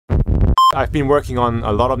I've been working on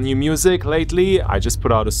a lot of new music lately. I just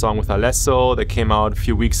put out a song with Alesso that came out a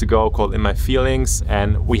few weeks ago called In My Feelings,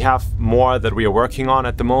 and we have more that we are working on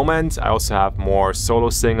at the moment. I also have more solo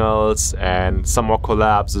singles and some more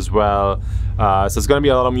collabs as well. So it's going to be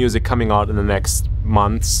a lot of music coming out in the next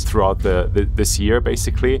months throughout this year,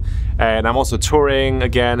 basically. And I'm also touring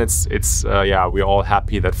again. Yeah, we're all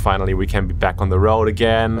happy that finally we can be back on the road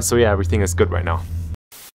again. So yeah, everything is good right now.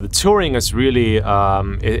 The touring is really,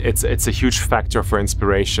 it's a huge factor for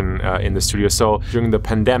inspiration in the studio. So during the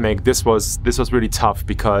pandemic, this was really tough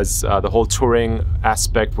because the whole touring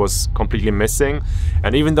aspect was completely missing.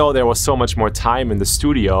 And even though there was so much more time in the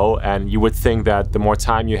studio, and you would think that the more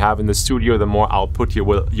time you have in the studio, the more output you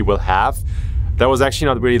will have. That was actually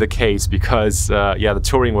not really the case because yeah, the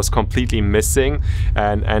touring was completely missing,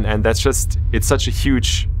 and that's just, it's such a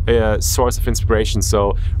huge source of inspiration.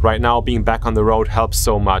 So right now being back on the road helps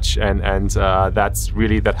so much, and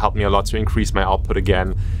that helped me a lot to increase my output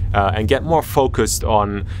again and get more focused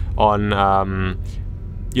on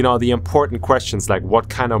you know, the important questions like what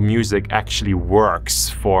kind of music actually works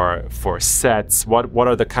for sets, what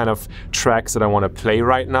are the kind of tracks that I want to play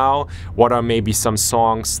right now, what are maybe some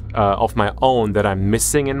songs of my own that I'm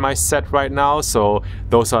missing in my set right now. So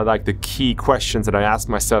those are like the key questions that I ask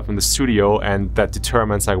myself in the studio, and that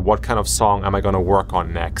determines like what kind of song am I going to work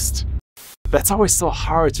on next. That's always so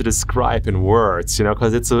hard to describe in words, you know,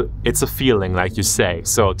 because it's a feeling, like you say.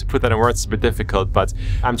 So to put that in words is a bit difficult, but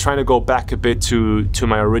I'm trying to go back a bit to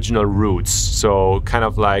my original roots. So kind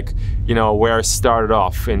of like, you know, where I started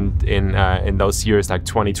off in those years like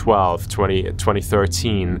 2012,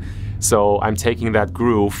 2013. So I'm taking that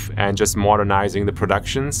groove and just modernizing the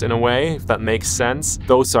productions in a way, if that makes sense.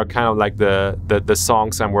 Those are kind of like the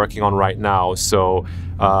songs I'm working on right now. So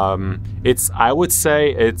I would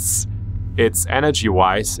say it's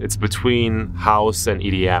energy-wise, it's between house and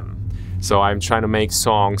EDM. So I'm trying to make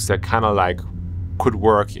songs that kind of like could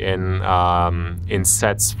work in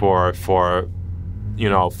sets for you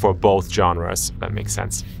know, for both genres, if that makes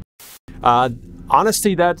sense.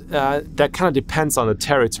 Honestly, that kind of depends on the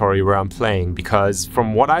territory where I'm playing, because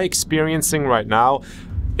from what I'm experiencing right now,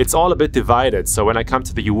 it's all a bit divided. So when I come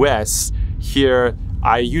to the US, here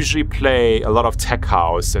I usually play a lot of tech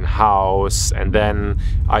house, and then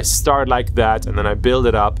I start like that, and then I build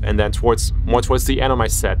it up, and then more towards the end of my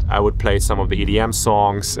set, I would play some of the EDM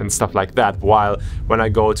songs and stuff like that. While when I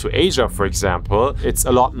go to Asia, for example, it's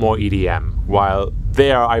a lot more EDM, while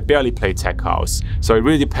there I barely play tech house. So it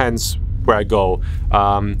really depends where I go.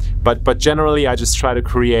 But generally, I just try to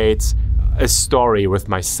create a story with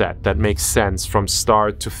my set that makes sense from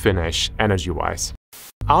start to finish, energy-wise.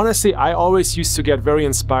 Honestly, I always used to get very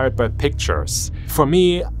inspired by pictures. For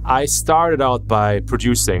me, I started out by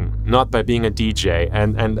producing, not by being a DJ,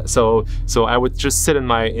 and so I would just sit in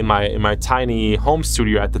my tiny home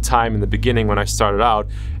studio at the time in the beginning when I started out,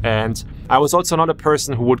 and I was also not a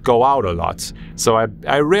person who would go out a lot. So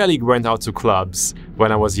I rarely went out to clubs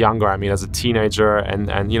when I was younger. I mean, as a teenager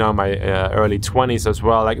and you know, my early 20s as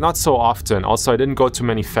well, like not so often. Also, I didn't go to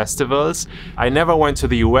many festivals. I never went to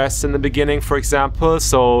the US in the beginning, for example,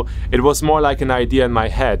 so it was more like an idea in my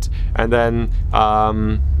head. And then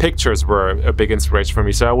pictures were a big inspiration for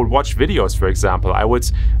me. So I would watch videos, for example.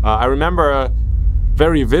 I remember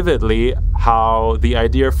very vividly how the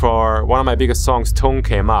idea for one of my biggest songs, Tung,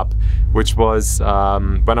 came up, which was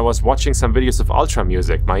when I was watching some videos of Ultra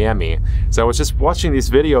Music Miami. So I was just watching these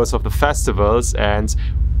videos of the festivals, and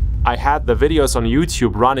I had the videos on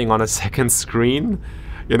YouTube running on a second screen,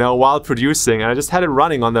 you know, while producing, and I just had it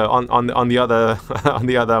running on the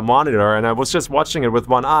other monitor, and I was just watching it with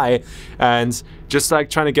one eye, and just like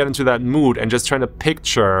trying to get into that mood and just trying to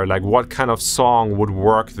picture like what kind of song would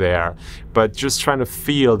work there, but just trying to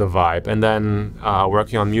feel the vibe, and then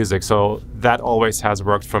working on music. So that always has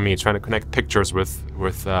worked for me, trying to connect pictures with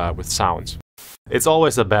sound. It's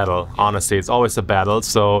always a battle, honestly. It's always a battle.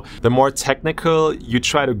 So the more technical you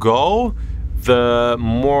try to go, the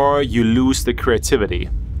more you lose the creativity.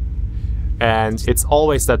 And it's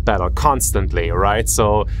always that battle, constantly, right?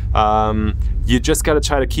 So you just gotta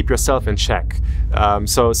try to keep yourself in check.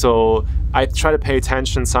 So I try to pay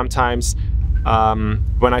attention sometimes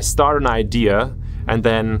when I start an idea, and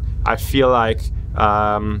then I feel like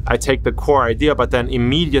I take the core idea, but then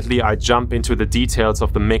immediately I jump into the details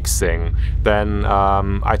of the mixing. Then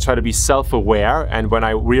I try to be self-aware, and when I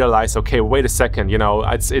realize, okay, wait a second, you know,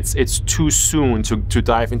 it's too soon to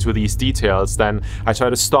dive into these details, then I try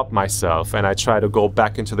to stop myself and I try to go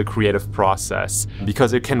back into the creative process,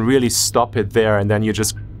 because it can really stop it there, and then you're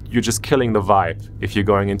just killing the vibe if you're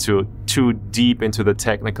going into too deep into the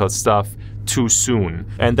technical stuff too soon.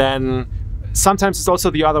 And then sometimes it's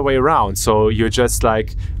also the other way around. So you're just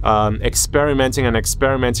like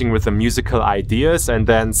experimenting with the musical ideas, and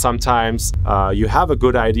then sometimes you have a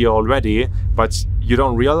good idea already, but you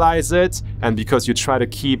don't realize it, and because you try to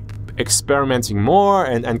keep experimenting more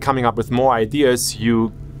and coming up with more ideas,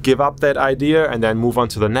 you give up that idea and then move on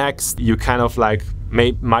to the next. You kind of like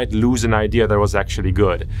might lose an idea that was actually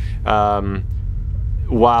good,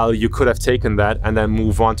 while you could have taken that and then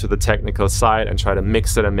move on to the technical side and try to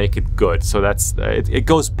mix it and make it good. So that's it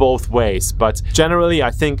goes both ways, but generally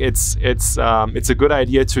I think it's a good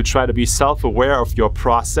idea to try to be self-aware of your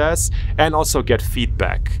process and also get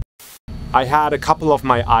feedback. I had a couple of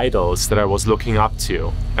my idols that I was looking up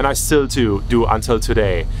to, and I still do until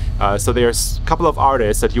today. So there's a couple of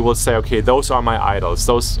artists that you will say, okay, those are my idols,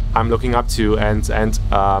 those I'm looking up to, and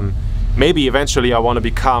maybe eventually I want to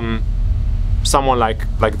become someone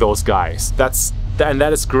like those guys.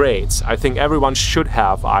 That is great. I think everyone should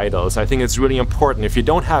have idols. I think it's really important. If you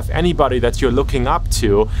don't have anybody that you're looking up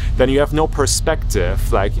to, then you have no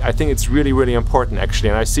perspective. Like, I think it's really, really important actually.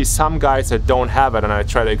 And I see some guys that don't have it, and I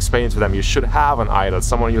try to explain to them, you should have an idol,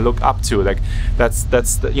 someone you look up to. Like,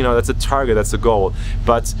 that's you know, that's a target, that's a goal.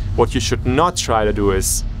 But what you should not try to do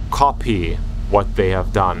is copy what they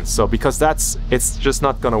have done. So because it's just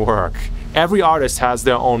not gonna work. Every artist has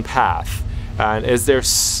their own path, and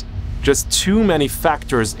there's just too many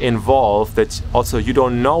factors involved that also you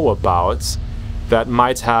don't know about that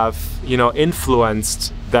might have, you know,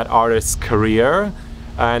 influenced that artist's career,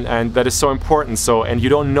 and that is so important. So, and you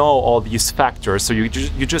don't know all these factors, so you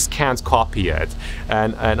just can't copy it.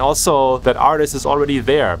 And also that artist is already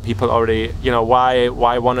there. People already, you know, why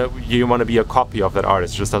you want to be a copy of that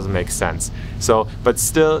artist? It just doesn't make sense. So, but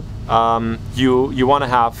still, you want to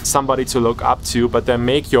have somebody to look up to, but then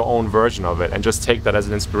make your own version of it and just take that as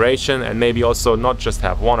an inspiration, and maybe also not just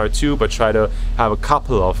have one or two, but try to have a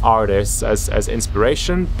couple of artists as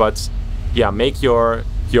inspiration. But yeah, make your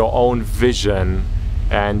own vision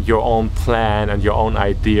and your own plan and your own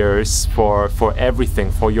ideas for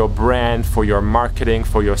everything, for your brand, for your marketing,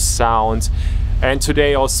 for your sound. And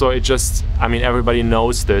today also, I mean, everybody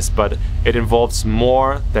knows this, but it involves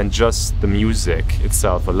more than just the music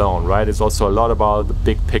itself alone, right? It's also a lot about the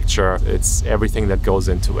big picture. It's everything that goes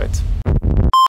into it.